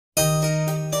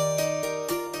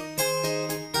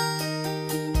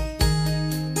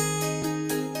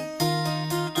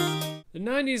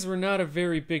90s were not a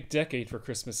very big decade for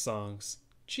Christmas songs.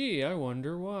 Gee, I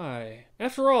wonder why.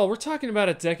 After all, we're talking about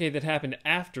a decade that happened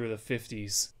after the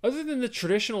 50s. Other than the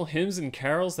traditional hymns and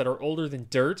carols that are older than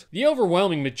dirt, the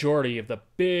overwhelming majority of the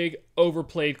big,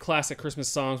 overplayed classic Christmas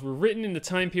songs were written in the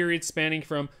time period spanning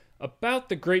from about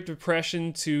the Great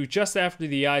Depression to just after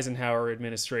the Eisenhower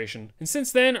administration. And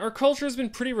since then, our culture has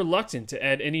been pretty reluctant to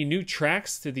add any new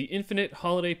tracks to the infinite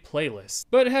holiday playlist.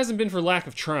 But it hasn't been for lack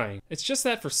of trying. It's just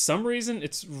that for some reason,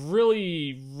 it's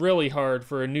really hard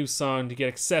for a new song to get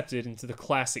accepted into the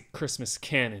classic Christmas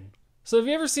canon. So have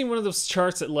you ever seen one of those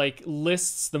charts that like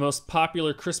lists the most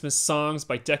popular Christmas songs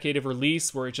by decade of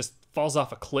release where it just falls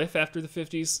off a cliff after the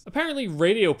 50s? Apparently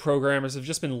radio programmers have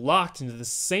just been locked into the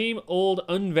same old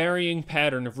unvarying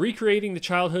pattern of recreating the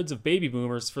childhoods of baby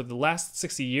boomers for the last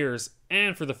 60 years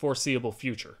and for the foreseeable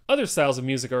future. Other styles of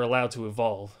music are allowed to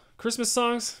evolve. Christmas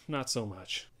songs, not so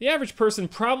much. The average person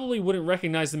probably wouldn't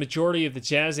recognize the majority of the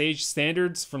jazz age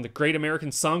standards from the Great American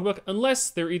Songbook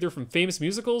unless they're either from famous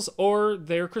musicals or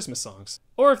they're Christmas songs.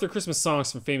 Or if they're Christmas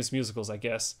songs from famous musicals, I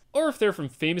guess. Or if they're from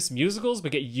famous musicals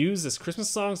but get used as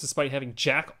Christmas songs despite having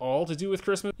jack all to do with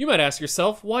Christmas. You might ask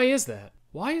yourself, why is that?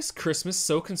 Why is Christmas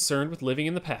so concerned with living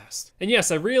in the past? And yes,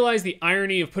 I realize the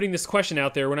irony of putting this question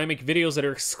out there when I make videos that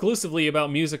are exclusively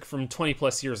about music from 20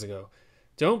 plus years ago.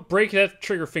 Don't break that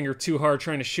trigger finger too hard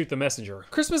trying to shoot the messenger.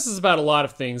 Christmas is about a lot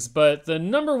of things, but the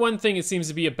number one thing it seems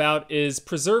to be about is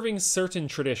preserving certain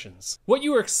traditions. What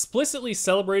you are explicitly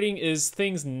celebrating is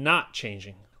things not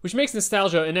changing, which makes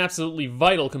nostalgia an absolutely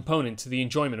vital component to the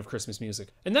enjoyment of Christmas music.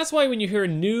 And that's why when you hear a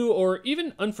new or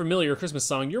even unfamiliar Christmas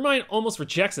song, your mind almost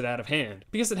rejects it out of hand,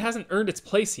 because it hasn't earned its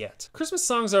place yet. Christmas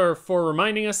songs are for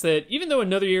reminding us that even though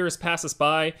another year has passed us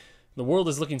by, the world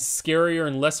is looking scarier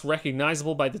and less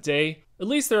recognizable by the day, at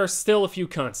least there are still a few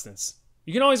constants.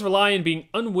 You can always rely on being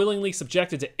unwillingly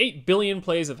subjected to 8 billion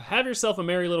plays of Have Yourself a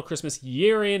Merry Little Christmas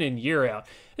year in and year out.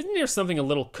 Isn't there something a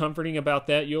little comforting about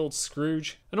that, you old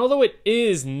Scrooge? And although it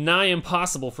is nigh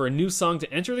impossible for a new song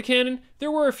to enter the canon,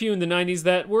 there were a few in the 90s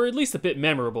that were at least a bit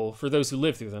memorable for those who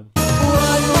lived through them. What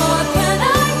more can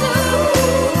I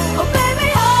do? Oh,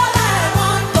 baby, all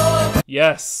I want for...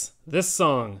 Yes, this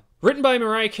song. Written by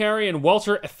Mariah Carey and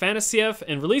Walter Afanasieff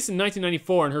and released in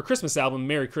 1994 on her Christmas album,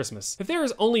 Merry Christmas. If there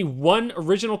is only one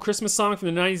original Christmas song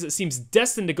from the 90s that seems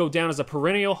destined to go down as a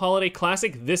perennial holiday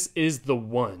classic, this is the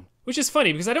one. Which is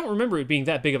funny because I don't remember it being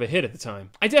that big of a hit at the time.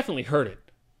 I definitely heard it.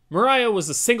 Mariah was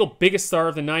the single biggest star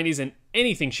of the 90s and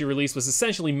anything she released was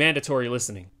essentially mandatory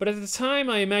listening. But at the time,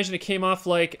 I imagine it came off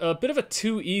like a bit of a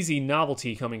too easy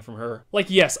novelty coming from her. Like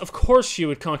yes, of course she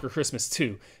would conquer Christmas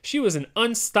too. She was an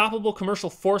unstoppable commercial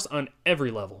force on every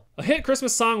level. A hit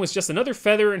Christmas song was just another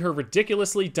feather in her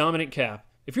ridiculously dominant cap.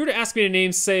 If you were to ask me to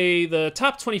name, say, the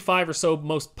top 25 or so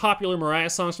most popular Mariah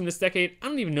songs from this decade, I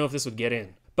don't even know if this would get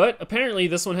in. But apparently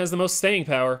this one has the most staying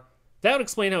power. That would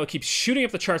explain how it keeps shooting up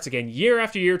the charts again year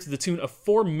after year to the tune of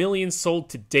 4 million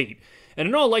sold to date, and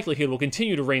in all likelihood will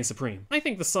continue to reign supreme. I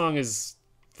think the song is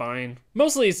fine.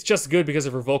 Mostly it's just good because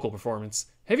of her vocal performance.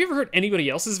 Have you ever heard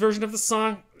anybody else's version of the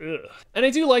song? Ugh. And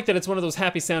I do like that it's one of those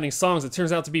happy sounding songs that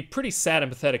turns out to be pretty sad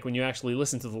and pathetic when you actually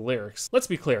listen to the lyrics. Let's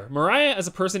be clear, Mariah as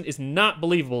a person is not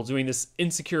believable doing this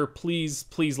insecure please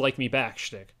like me back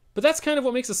shtick. But that's kind of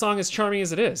what makes the song as charming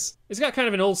as it is. It's got kind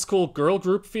of an old school girl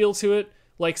group feel to it,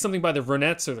 like something by the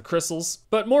Ronettes or the Crystals,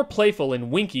 but more playful and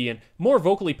winky and more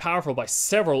vocally powerful by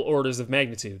several orders of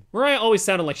magnitude. Mariah always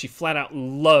sounded like she flat out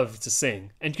loved to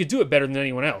sing, and could do it better than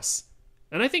anyone else.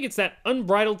 And I think it's that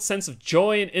unbridled sense of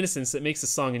joy and innocence that makes the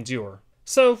song endure.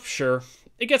 So, sure,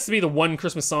 it gets to be the one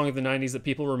Christmas song of the 90s that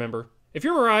people remember. If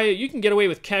you're Mariah, you can get away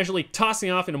with casually tossing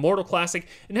off an immortal classic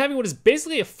and having what is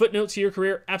basically a footnote to your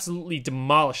career absolutely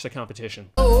demolish the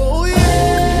competition. Oh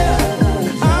yeah!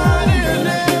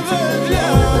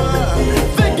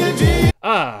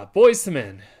 Ah, Boys to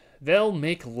Men. They'll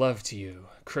make love to you,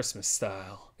 Christmas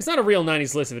style. It's not a real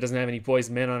 90s list if it doesn't have any boys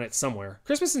and men on it somewhere.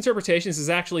 Christmas Interpretations is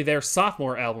actually their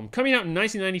sophomore album, coming out in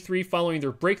 1993 following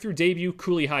their breakthrough debut,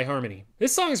 Cooley High Harmony.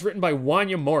 This song is written by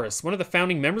Wanya Morris, one of the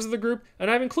founding members of the group, and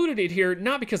I've included it here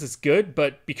not because it's good,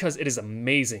 but because it is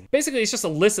amazing. Basically, it's just a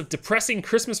list of depressing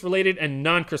Christmas-related and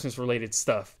non-Christmas-related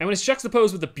stuff. And when it's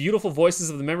juxtaposed with the beautiful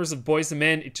voices of the members of Boys to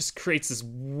Men, it just creates this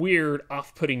weird,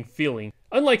 off-putting feeling.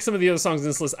 Unlike some of the other songs in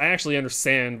this list, I actually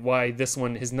understand why this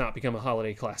one has not become a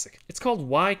holiday classic. It's called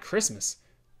Why Christmas?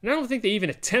 And I don't think they even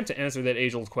attempt to answer that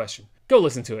age-old question. Go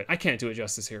listen to it. I can't do it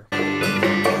justice here.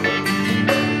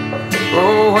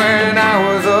 Oh, when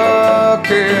I was a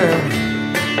kid,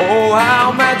 oh,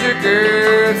 how magic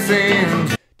it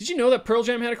seemed. Did you know that Pearl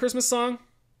Jam had a Christmas song?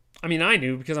 I mean, I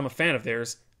knew because I'm a fan of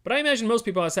theirs. But I imagine most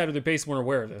people outside of their base weren't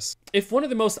aware of this. If one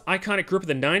of the most iconic group of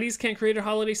the 90s can't create a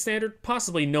holiday standard,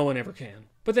 possibly no one ever can.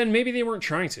 But then maybe they weren't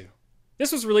trying to.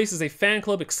 This was released as a fan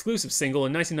club exclusive single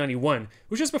in 1991,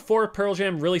 which was before Pearl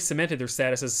Jam really cemented their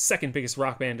status as the second biggest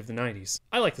rock band of the 90s.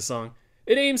 I like the song.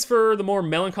 It aims for the more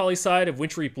melancholy side of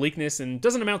wintry bleakness and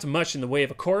doesn't amount to much in the way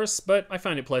of a chorus, but I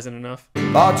find it pleasant enough.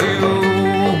 Thought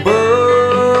you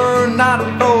burn,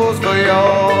 not those for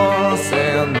your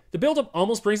sin. The build-up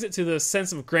almost brings it to the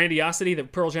sense of grandiosity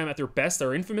that Pearl Jam at their best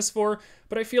are infamous for,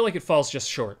 but I feel like it falls just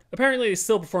short. Apparently they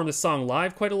still perform this song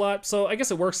live quite a lot, so I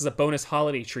guess it works as a bonus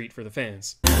holiday treat for the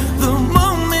fans. The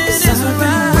moment is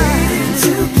right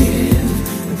to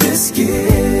give this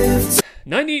gift.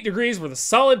 98 Degrees were the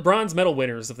solid bronze medal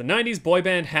winners of the 90s boy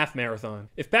band half marathon.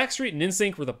 If Backstreet and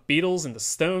NSYNC were the Beatles and the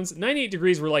Stones, 98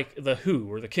 Degrees were like the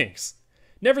Who or the Kinks.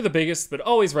 Never the biggest, but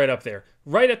always right up there,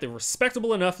 right at the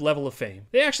respectable enough level of fame.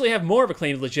 They actually have more of a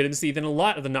claim to legitimacy than a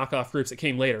lot of the knockoff groups that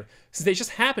came later, since they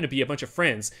just happen to be a bunch of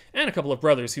friends, and a couple of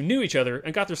brothers who knew each other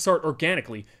and got their start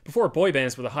organically, before boy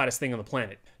bands were the hottest thing on the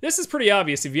planet. This is pretty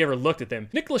obvious if you ever looked at them.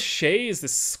 Nick Lachey is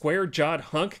this square-jawed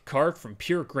hunk carved from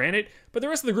pure granite, but the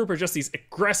rest of the group are just these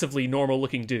aggressively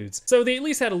normal-looking dudes. So they at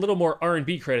least had a little more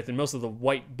R&B credit than most of the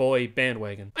white boy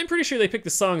bandwagon. I'm pretty sure they picked the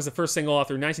song as the first single off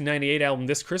their 1998 album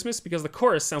This Christmas because the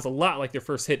chorus sounds a lot like their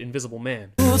first hit Invisible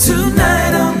Man.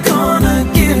 Tonight I'm gonna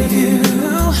give you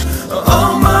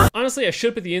all my... Honestly, I should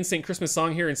have put the NSYNC Christmas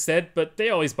song here instead, but they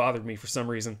always bothered me for some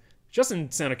reason.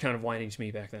 Justin sounded kind of whiny to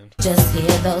me back then. Just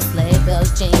hear those sleigh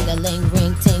bells jingling,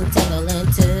 ring ting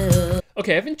tingling too.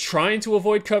 Okay, I've been trying to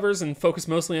avoid covers and focus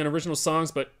mostly on original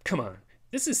songs, but come on.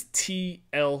 This is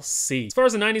TLC. As far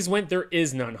as the 90s went, there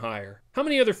is none higher. How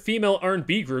many other female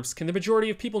R&B groups can the majority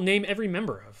of people name every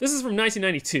member of? This is from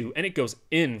 1992, and it goes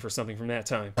in for something from that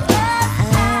time.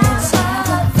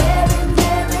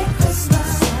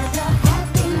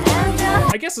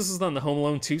 I guess this was on the Home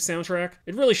Alone 2 soundtrack.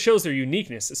 It really shows their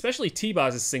uniqueness, especially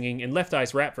T-Boz's singing and Left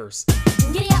Eye's rap verse.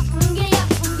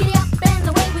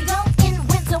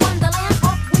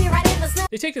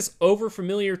 They take this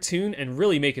over-familiar tune and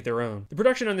really make it their own. The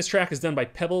production on this track is done by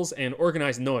Pebbles and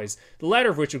Organized Noise, the latter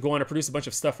of which would go on to produce a bunch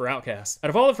of stuff for Outkast. Out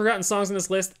of all the forgotten songs on this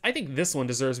list, I think this one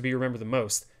deserves to be remembered the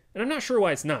most. And I'm not sure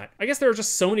why it's not. I guess there are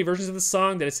just so many versions of this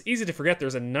song that it's easy to forget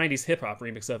there's a 90s hip-hop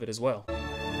remix of it as well.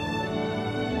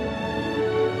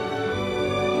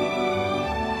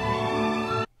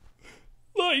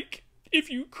 Like, if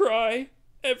you cry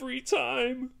every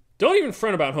time. Don't even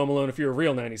front about Home Alone if you're a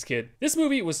real 90s kid. This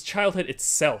movie was childhood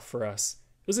itself for us.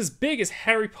 It was as big as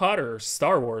Harry Potter or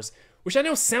Star Wars, which I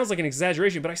know sounds like an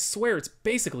exaggeration, but I swear it's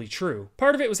basically true.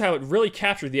 Part of it was how it really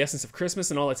captured the essence of Christmas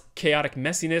and all its chaotic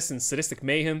messiness and sadistic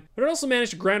mayhem, but it also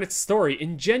managed to ground its story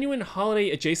in genuine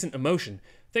holiday-adjacent emotion,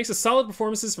 thanks to solid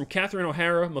performances from Catherine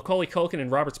O'Hara, Macaulay Culkin,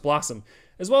 and Roberts Blossom,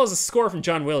 as well as a score from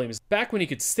John Williams, back when he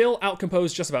could still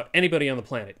outcompose just about anybody on the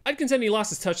planet. I'd contend he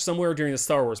lost his touch somewhere during the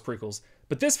Star Wars prequels,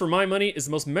 but this, for my money, is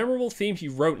the most memorable theme he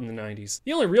wrote in the 90s.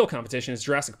 The only real competition is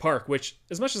Jurassic Park, which,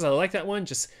 as much as I like that one,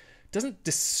 just doesn't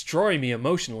destroy me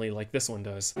emotionally like this one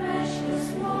does.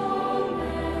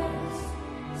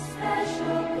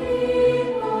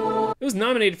 It was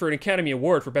nominated for an Academy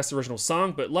Award for Best Original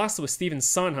Song, but lost to a Stephen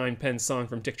Sondheim penned song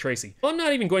from Dick Tracy. While I'm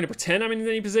not even going to pretend I'm in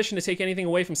any position to take anything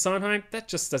away from Sondheim, that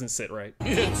just doesn't sit right.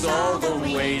 It's all the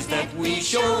ways that we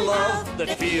show love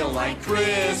that feel like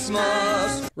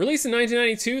Christmas. Released in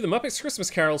 1992, The Muppets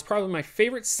Christmas Carol is probably my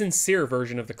favorite sincere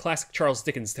version of the classic Charles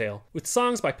Dickens tale, with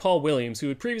songs by Paul Williams, who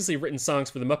had previously written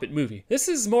songs for the Muppet movie. This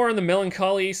is more on the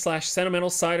melancholy/sentimental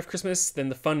side of Christmas than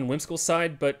the fun and whimsical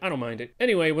side, but I don't mind it.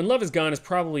 Anyway, When Love Is Gone is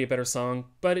probably a better song,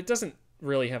 but it doesn't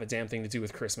really have a damn thing to do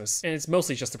with Christmas, and it's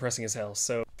mostly just depressing as hell,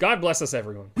 so God bless us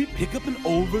everyone. We pick up an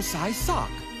oversized sock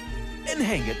and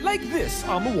hang it like this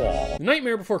on the wall. The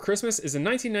Nightmare Before Christmas is a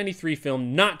 1993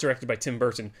 film not directed by Tim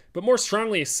Burton, but more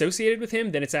strongly associated with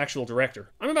him than its actual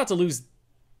director. I'm about to lose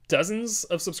dozens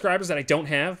of subscribers that I don't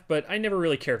have, but I never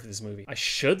really cared for this movie. I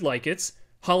should like it.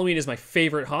 Halloween is my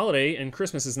favorite holiday, and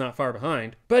Christmas is not far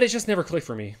behind, but it just never clicked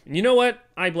for me. And you know what?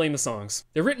 I blame the songs.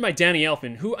 They're written by Danny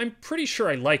Elfman, who I'm pretty sure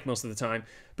I like most of the time,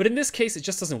 but in this case, it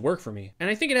just doesn't work for me. And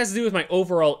I think it has to do with my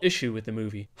overall issue with the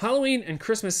movie. Halloween and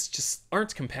Christmas just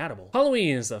aren't compatible.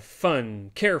 Halloween is a fun,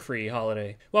 carefree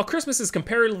holiday, while Christmas is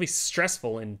comparatively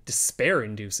stressful and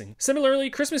despair-inducing.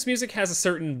 Similarly, Christmas music has a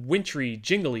certain wintry,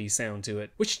 jingly sound to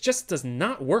it, which just does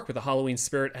not work with the Halloween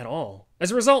spirit at all.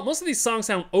 As a result, most of these songs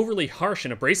sound overly harsh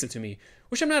and abrasive to me,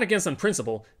 which I'm not against on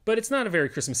principle, but it's not a very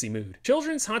Christmassy mood.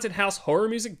 Children's haunted house horror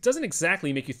music doesn't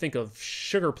exactly make you think of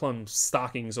sugar plum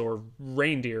stockings or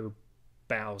reindeer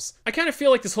bows. I kind of feel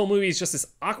like this whole movie is just this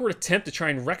awkward attempt to try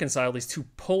and reconcile these two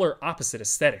polar opposite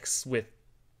aesthetics with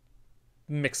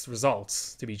mixed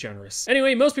results, to be generous.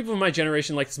 Anyway, most people in my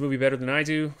generation like this movie better than I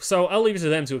do, so I'll leave it to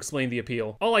them to explain the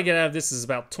appeal. All I get out of this is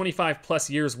about 25 plus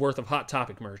years worth of Hot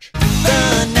Topic merch.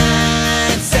 The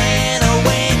night Santa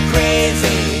went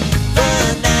crazy.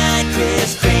 The night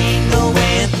Kris Kringle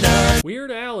went nuts.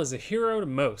 Weird Al is a hero to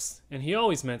most, and he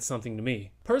always meant something to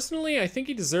me. Personally, I think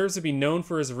he deserves to be known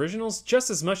for his originals just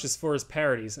as much as for his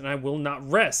parodies, and I will not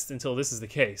rest until this is the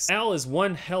case. Al is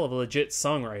one hell of a legit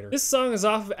songwriter. This song is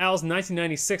off of Al's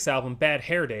 1996 album Bad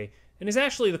Hair Day, and is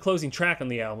actually the closing track on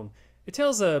the album. It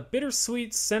tells a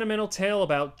bittersweet, sentimental tale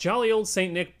about jolly old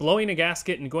Saint Nick blowing a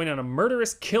gasket and going on a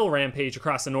murderous kill rampage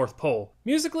across the North Pole.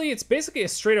 Musically, it's basically a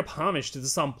straight-up homage to the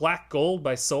song Black Gold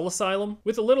by Soul Asylum,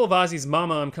 with a little of Ozzy's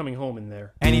Mama I'm Coming Home in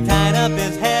there. And he tied up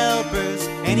his helpers,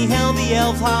 and he held the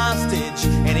elves hostage,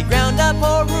 and he ground up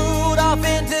poor Rudolph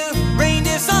into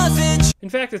reindeer sausage. In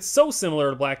fact, it's so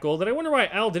similar to Black Gold that I wonder why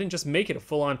Al didn't just make it a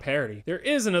full-on parody. There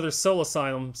is another Soul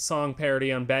Asylum song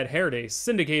parody on Bad Hair Day,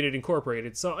 Syndicated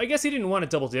Incorporated, so I guess he didn't want to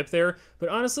double dip there, but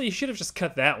honestly, he should have just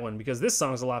cut that one, because this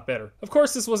song's a lot better. Of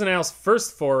course, this wasn't Al's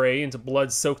first foray into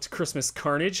blood-soaked Christmas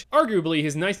carnage. Arguably,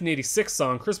 his 1986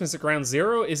 song, Christmas at Ground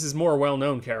Zero, is his more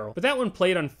well-known carol, but that one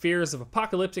played on fears of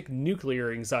apocalyptic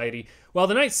nuclear anxiety, while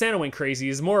The Night Santa Went Crazy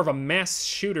is more of a mass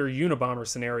shooter Unabomber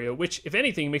scenario, which, if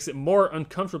anything, makes it more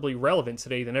uncomfortably relevant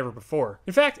today than ever before.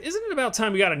 In fact, isn't it about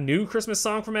time we got a new Christmas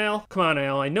song from Al? Come on,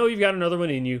 Al, I know you've got another one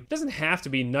in you. It doesn't have to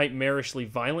be nightmarishly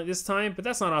violent this time, but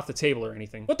that's not off the table or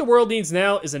anything. What the world needs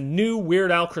now is a new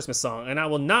Weird Al Christmas song, and I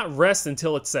will not rest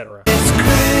until etc. It's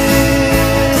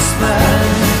Christmas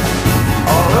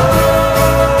all over.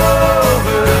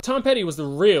 Tom Petty was the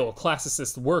real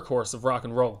classicist workhorse of rock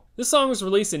and roll. This song was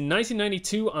released in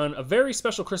 1992 on A Very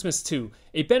Special Christmas 2,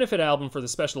 a benefit album for the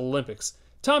Special Olympics.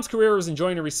 Tom's career was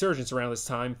enjoying a resurgence around this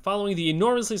time, following the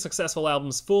enormously successful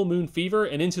albums Full Moon Fever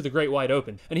and Into the Great Wide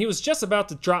Open, and he was just about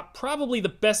to drop probably the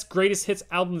best greatest hits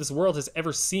album this world has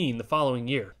ever seen the following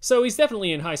year. So he's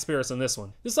definitely in high spirits on this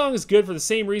one. This song is good for the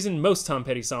same reason most Tom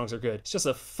Petty songs are good. It's just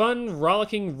a fun,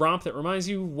 rollicking romp that reminds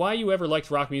you why you ever liked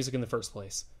rock music in the first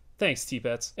place. Thanks,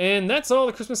 T-Pets. And that's all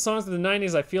the Christmas songs of the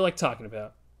 90s I feel like talking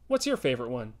about. What's your favorite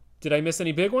one? Did I miss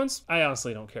any big ones? I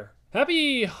honestly don't care.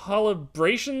 Happy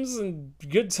celebrations and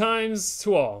good times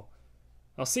to all.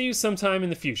 I'll see you sometime in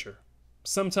the future.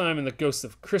 Sometime in the ghost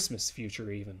of Christmas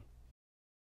future, even.